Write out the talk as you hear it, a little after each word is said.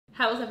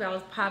Hi, what's up, y'all? I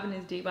was popping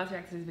this J Boss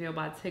react to this video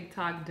by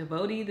TikTok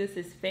devotee. This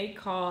is fake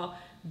call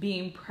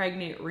being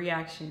pregnant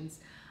reactions.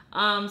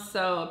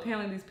 So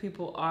apparently these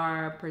people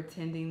are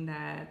pretending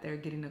that they're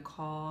getting a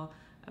call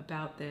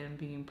about them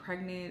being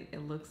pregnant.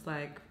 It looks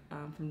like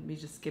from me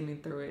just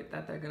skimming through it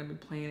that they're gonna be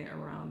playing it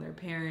around their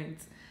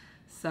parents.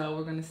 So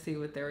we're gonna see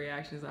what their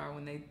reactions are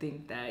when they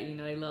think that, you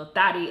know, their little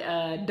thotty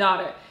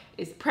daughter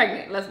is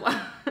pregnant. Let's watch.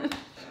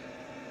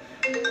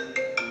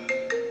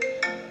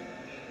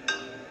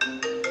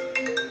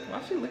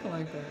 Why's she looking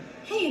like that?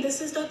 Hey,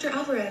 this is Dr.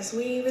 Alvarez.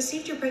 We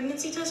received your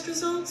pregnancy test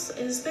results.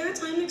 Is there a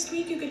time next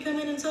week you could come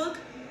in and talk?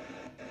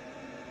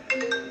 She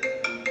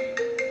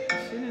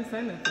didn't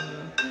say nothing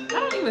though.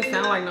 That don't even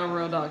sound like no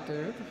real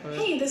doctor. What the fuck?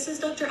 Hey, this is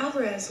Dr.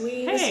 Alvarez.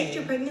 We received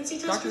your pregnancy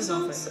test Doctors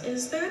don't results. say that.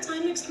 Is there a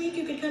time next week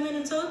you could come in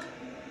and talk?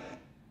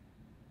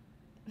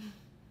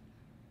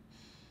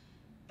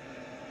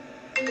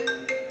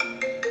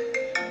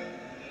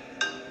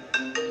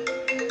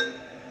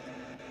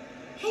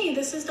 Hey,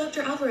 this is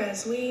Dr.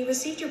 Alvarez. We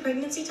received your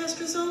pregnancy test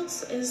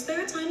results. Is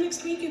there a time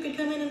next week you could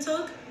come in and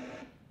talk?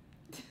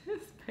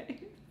 His face.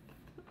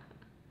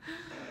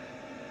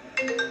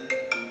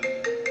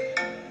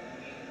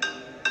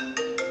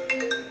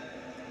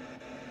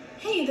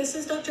 Hey, this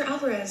is Dr.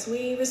 Alvarez.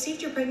 We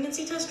received your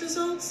pregnancy test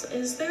results.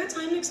 Is there a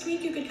time next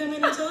week you could come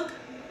in and talk?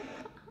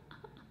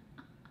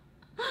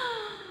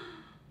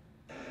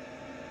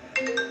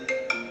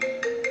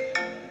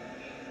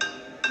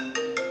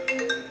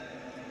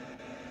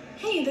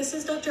 Hey, this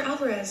is Dr.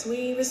 Alvarez.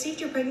 We received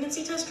your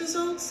pregnancy test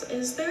results.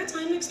 Is there a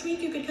time next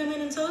week you could come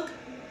in and talk?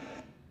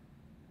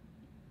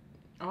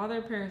 All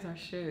their parents are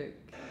shook.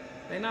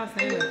 They not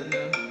saying nothing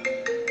though.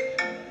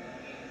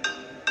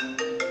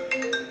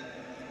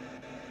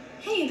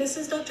 Hey, this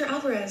is Dr.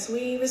 Alvarez.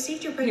 We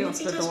received your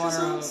pregnancy test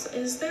results. Out.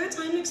 Is there a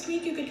time next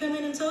week you could come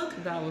in and talk?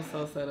 That was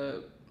so set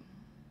up.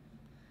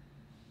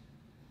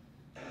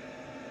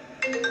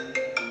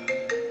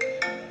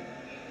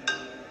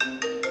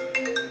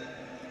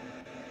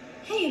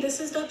 Hey, this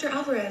is Dr.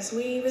 Alvarez.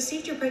 We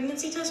received your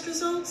pregnancy test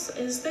results.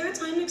 Is there a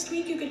time next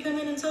week you could come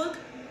in and talk?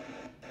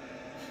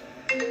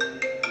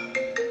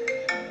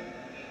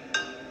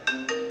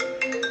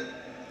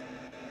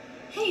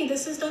 Hey,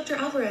 this is Dr.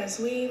 Alvarez.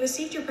 We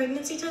received your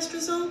pregnancy test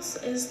results.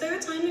 Is there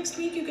a time next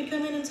week you could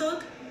come in and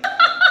talk?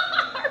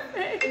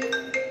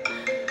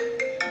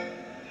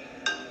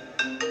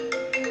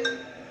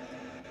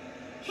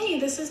 Hey,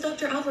 this is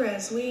Dr.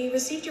 Alvarez. We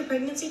received your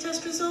pregnancy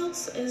test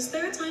results. Is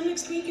there a time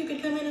next week you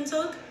could come in and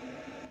talk?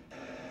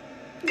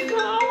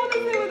 I want to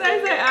see what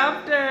they say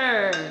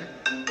after.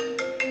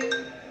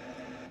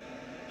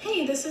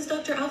 Hey, this is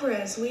Dr.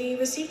 Alvarez. We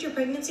received your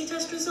pregnancy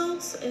test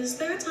results. Is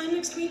there a time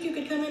next week you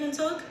could come in and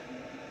talk?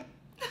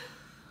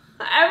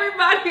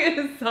 Everybody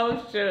is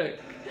so shook.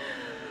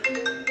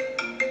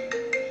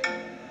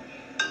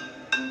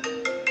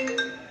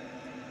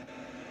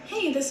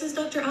 Hey, this is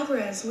Dr.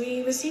 Alvarez.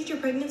 We received your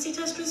pregnancy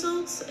test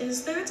results.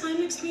 Is there a time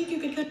next week you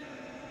could come?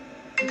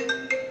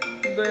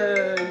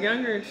 The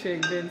younger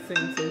chick didn't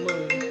seem to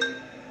move.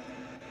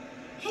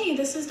 Hey,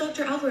 this is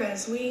Dr.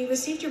 Alvarez. We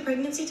received your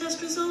pregnancy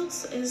test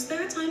results. Is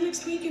there a time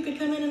next week you could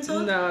come in and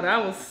talk? No,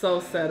 that was so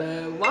set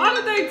up. Why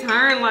did they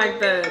turn like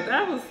that?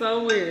 That was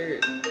so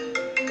weird.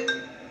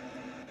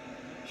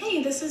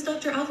 Hey, this is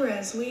Dr.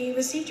 Alvarez. We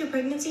received your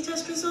pregnancy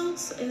test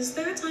results. Is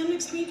there a time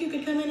next week you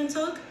could come in and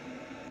talk?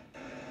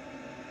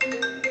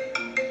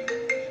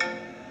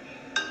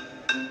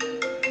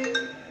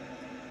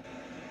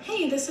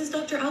 Hey, this is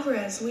Dr.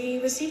 Alvarez. We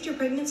received your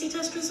pregnancy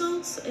test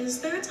results. Is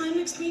there a time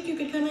next week you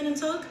could come in and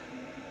talk?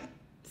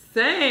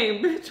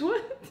 Same, bitch,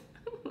 what?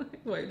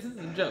 Wait, this is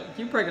a joke.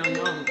 You pregnant on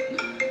your own.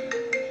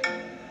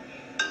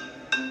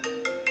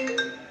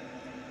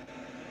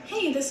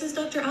 Hey, this is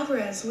Dr.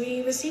 Alvarez.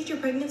 We received your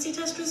pregnancy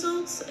test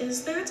results.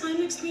 Is there a time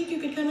next week you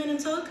could come in and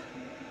talk?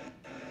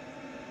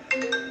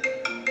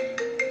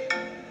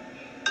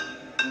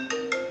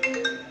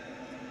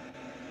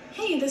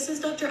 Hey, this is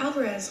Dr.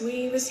 Alvarez.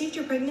 We received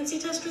your pregnancy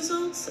test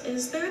results.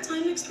 Is there a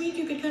time next week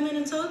you could come in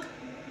and talk?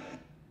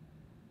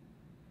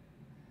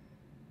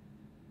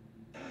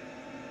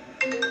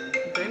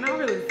 They're not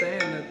really saying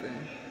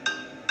nothing.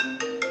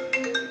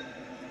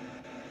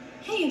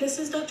 Hey, this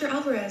is Dr.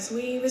 Alvarez.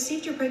 We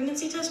received your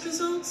pregnancy test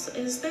results.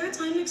 Is there a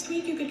time next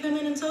week you could come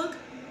in and talk?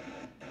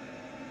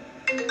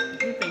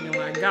 You're thinking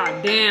like,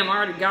 God damn, I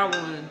already got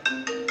one.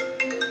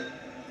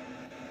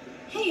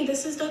 Hey,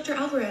 this is Dr.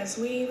 Alvarez.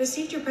 We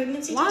received your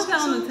pregnancy Why test is that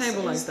results. on the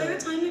table like Is there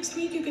that? a time next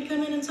week you could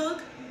come in and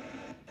talk?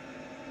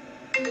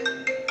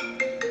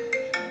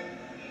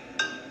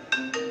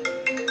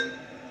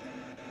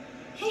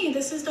 Hey,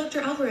 this is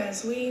Dr.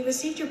 Alvarez. We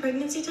received your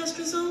pregnancy test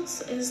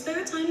results. Is there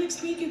a time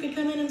next week you could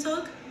come in and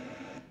talk?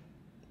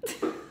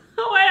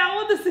 Oh wait, I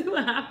want to see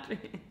what happened.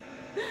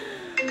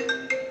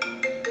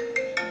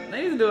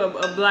 They need to do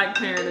a Black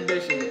Parent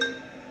edition.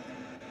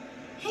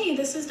 Hey,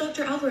 this is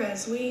Dr.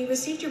 Alvarez. We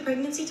received your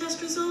pregnancy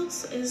test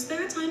results. Is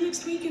there a time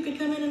next week you could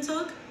come in and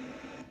talk?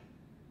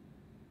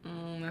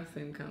 That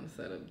seemed kind of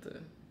set up too.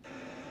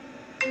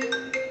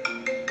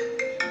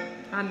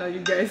 I know you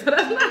gay, so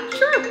that's not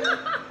true.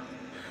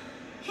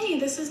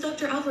 this is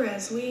Dr.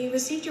 Alvarez. We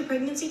received your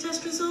pregnancy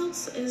test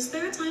results. Is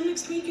there a time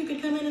next week you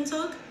could come in and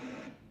talk?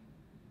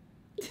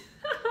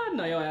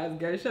 No, your ass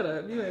gay. Shut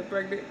up. You ain't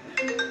pregnant.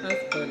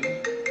 That's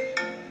funny.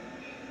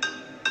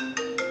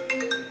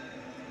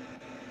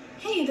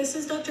 Hey, this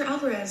is Dr.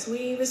 Alvarez.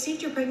 We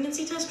received your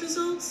pregnancy test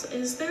results.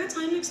 Is there a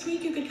time next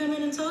week you could come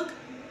in and talk?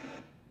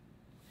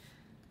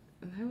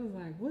 And I was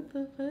like, what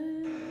the fuck?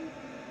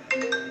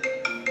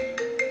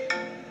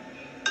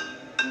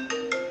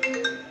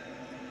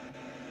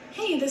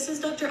 Hey, this is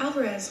Dr.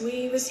 Alvarez.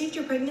 We received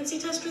your pregnancy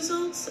test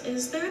results.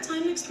 Is there a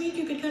time next week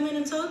you could come in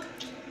and talk?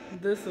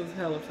 This is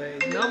hella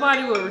fake.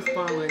 Nobody would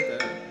respond like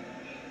that.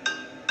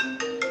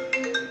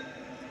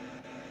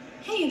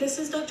 Hey, this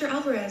is Dr.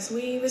 Alvarez.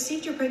 We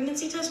received your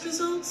pregnancy test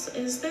results.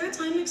 Is there a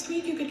time next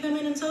week you could come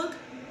in and talk?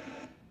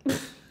 Their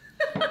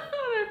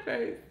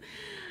face.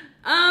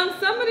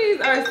 Some of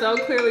these are so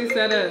clearly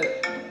set up.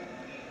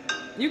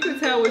 You can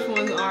tell which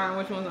ones are and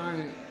which ones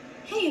aren't.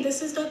 Hey,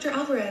 this is Dr.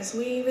 Alvarez.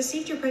 We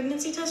received your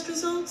pregnancy test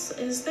results.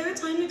 Is there a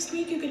time next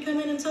week you could come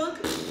in and talk?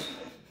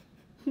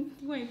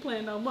 You ain't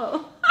playing no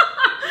more.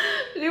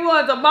 She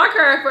wanted to mock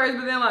her at first,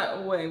 but then like,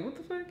 oh, wait, what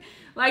the fuck?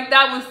 Like,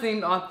 that one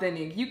seemed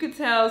authentic. You could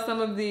tell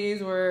some of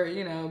these were,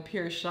 you know,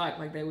 pure shock.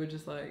 Like, they were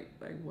just like,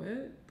 what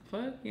the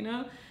fuck, you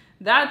know?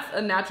 That's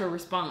a natural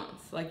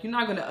response. Like, you're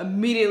not going to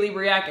immediately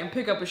react and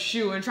pick up a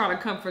shoe and try to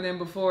comfort them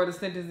before the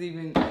sentence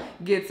even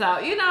gets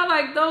out. You know,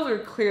 like, those are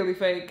clearly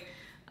fake.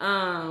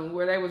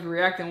 Where they was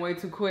reacting way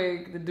too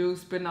quick. The dude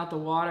spitting out the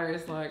water.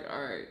 It's like,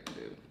 all right,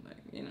 dude. Like,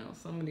 you know,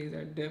 some of these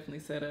are definitely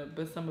set up,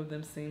 but some of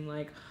them seem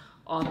like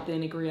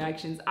authentic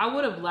reactions. I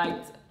would have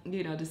liked,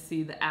 you know, to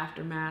see the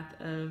aftermath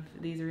of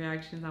these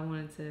reactions. I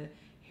wanted to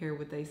hear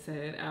what they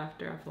said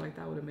after. I feel like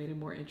that would have made it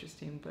more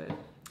interesting, but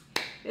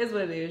it is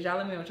what it is. Y'all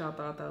let me know what y'all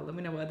thought, though. Let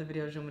me know what other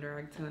videos you want me to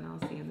react to, and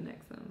I'll see you in the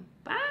next one.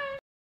 Bye!